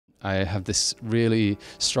I have this really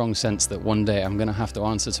strong sense that one day I'm going to have to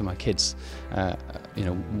answer to my kids,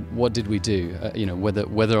 what did we do?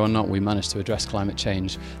 Whether or not we managed to address climate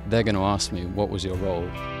change, they're going to ask me, what was your role?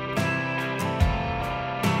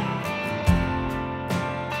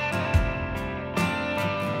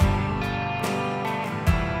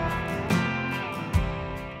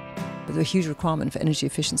 The huge requirement for energy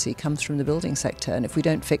efficiency comes from the building sector, and if we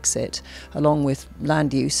don't fix it, along with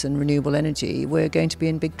land use and renewable energy, we're going to be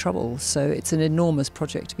in big trouble. So it's an enormous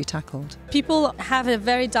project to be tackled. People have a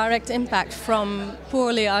very direct impact from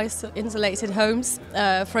poorly insulated homes.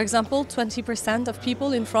 For example, 20% of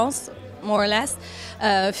people in France, more or less,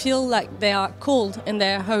 feel like they are cold in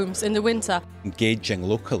their homes in the winter. Engaging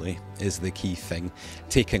locally is the key thing,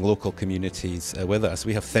 taking local communities with us.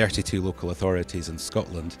 We have 32 local authorities in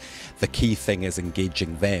Scotland. The key thing is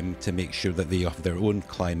engaging them to make sure that they have their own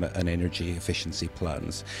climate and energy efficiency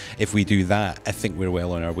plans. If we do that, I think we're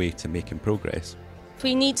well on our way to making progress.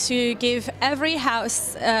 We need to give every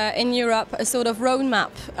house in Europe a sort of roadmap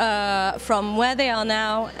from where they are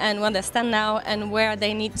now and where they stand now and where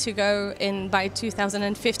they need to go by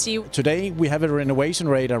 2050. Today we have a renovation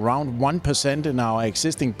rate around 1% in our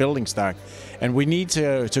existing building stock, and we need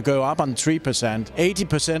to go up on 3%.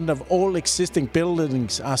 80% of all existing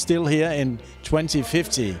buildings are still here in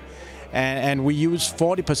 2050. And we use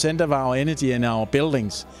 40% of our energy in our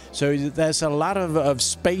buildings. So there's a lot of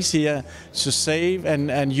space here to save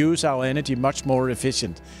and use our energy much more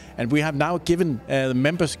efficient. And we have now given the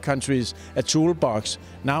member countries a toolbox.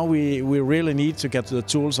 Now we really need to get the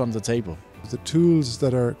tools on the table. The tools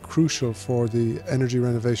that are crucial for the energy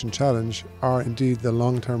renovation challenge are indeed the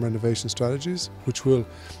long-term renovation strategies, which will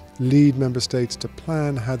lead member states to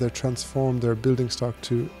plan how they transform their building stock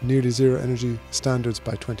to nearly zero energy standards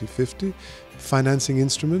by 2050, financing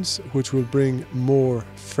instruments which will bring more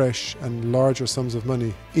fresh and larger sums of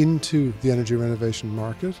money into the energy renovation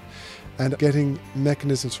market, and getting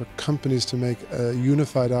mechanisms for companies to make a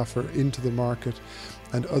unified offer into the market,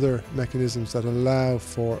 and other mechanisms that allow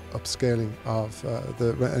for upscaling of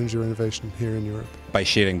the energy renovation here in Europe. By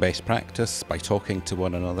sharing best practice, by talking to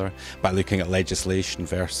one another, by looking at legislation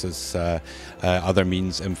versus other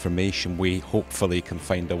means information, we hopefully can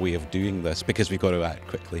find a way of doing this, because we've got to act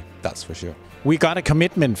quickly, that's for sure. We got a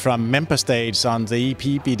commitment from member states on the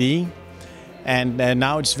EPBD, and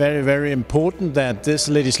now it's very, very important that this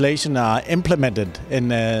legislation are implemented in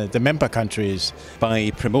the member countries.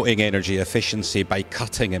 By promoting energy efficiency, by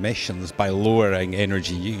cutting emissions, by lowering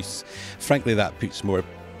energy use, frankly that puts more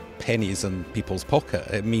pennies in people's pocket.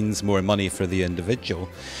 It means more money for the individual,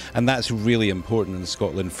 and that's really important in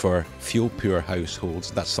Scotland for fuel-poor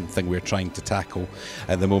households. That's something we're trying to tackle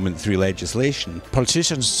at the moment through legislation.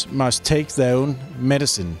 Politicians must take their own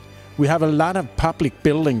medicine. We have a lot of public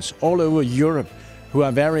buildings all over Europe who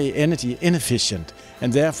are very energy inefficient,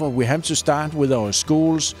 and therefore we have to start with our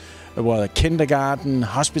schools, our kindergarten,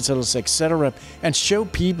 hospitals, etc., and show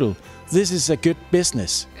people this is a good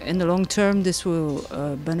business. In the long term, this will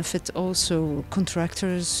benefit also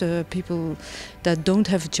contractors, people that don't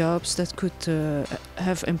have jobs that could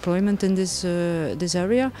have employment in this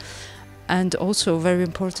area. And also, very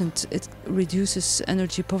important, it reduces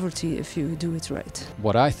energy poverty if you do it right.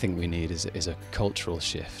 What I think we need is a cultural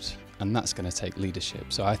shift, and that's going to take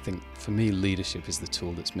leadership. So I think, for me, leadership is the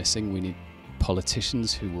tool that's missing. We need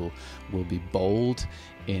politicians who will be bold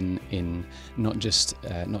in not just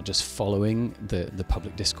following the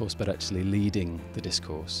public discourse, but actually leading the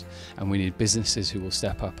discourse. And we need businesses who will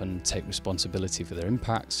step up and take responsibility for their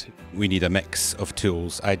impacts. We need a mix of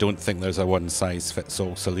tools. I don't think there's a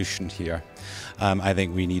one-size-fits-all solution here. I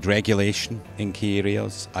think we need regulation in key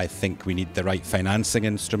areas. I think we need the right financing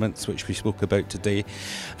instruments, which we spoke about today.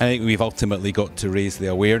 I think we've ultimately got to raise the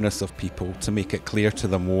awareness of people to make it clear to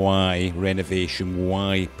them why renovation,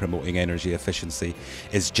 why promoting energy efficiency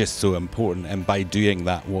is just so important, and by doing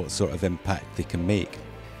that, what sort of impact they can make.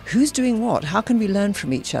 Who's doing what? How can we learn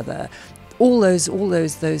from each other? All those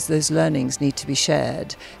learnings need to be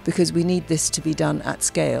shared, because we need this to be done at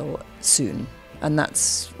scale soon, and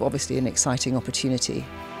that's obviously an exciting opportunity.